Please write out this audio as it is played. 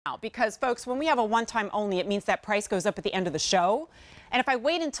Because folks, when we have a one-time only, it means that price goes up at the end of the show. And if I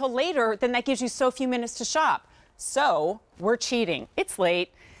wait until later, then that gives you so few minutes to shop. So we're cheating. It's late,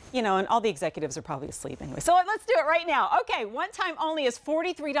 you know, and all the executives are probably asleep anyway. So let's do it right now. Okay, one-time only is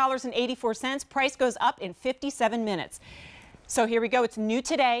 $43.84. Price goes up in 57 minutes. So here we go. It's new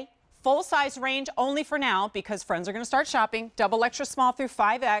today. Full size range only for now because friends are going to start shopping. Double extra small through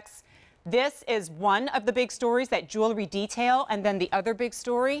 5X. This is one of the big stories, that jewelry detail, and then the other big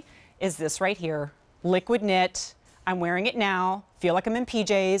story is this right here, liquid knit. I'm wearing it now, feel like I'm in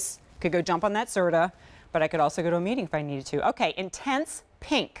PJs, could go jump on that Serta, but I could also go to a meeting if I needed to. Okay, intense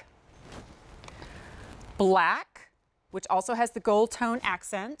pink. Black, which also has the gold tone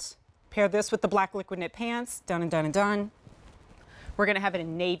accent. Pair this with the black liquid knit pants, done and done and done. We're gonna have it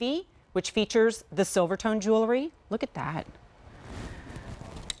in navy, which features the silver tone jewelry. Look at that.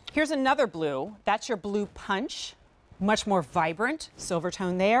 Here's another blue. That's your blue punch. Much more vibrant, silver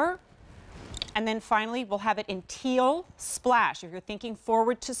tone there. And then finally, we'll have it in teal splash. If you're thinking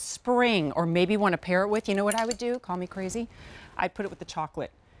forward to spring or maybe want to pair it with, you know what I would do? Call me crazy. I'd put it with the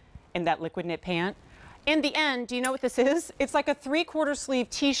chocolate in that liquid knit pant. In the end, do you know what this is? It's like a 3/4 sleeve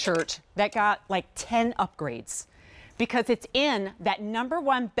t-shirt that got like 10 upgrades. Because it's in that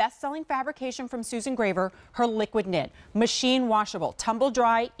 #1 best-selling fabrication from Susan Graver, her liquid knit. Machine washable, tumble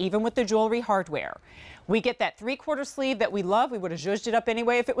dry, even with the jewelry hardware. We get that 3/4 sleeve that we love. We would have zhuzhed it up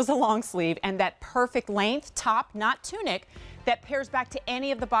anyway if it was a long sleeve. And that perfect length top, not tunic, that pairs back to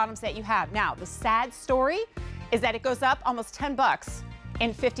any of the bottoms that you have. Now, the sad story is that it goes up almost 10 bucks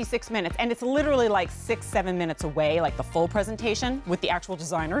in 56 minutes. And it's literally like 6-7 minutes away, like the full presentation with the actual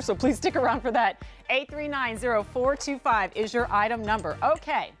designer. So please stick around for that. 839-0425 is your item number.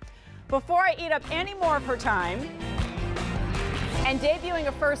 Okay, before I eat up any more of her time and debuting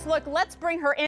a first look, let's bring her in.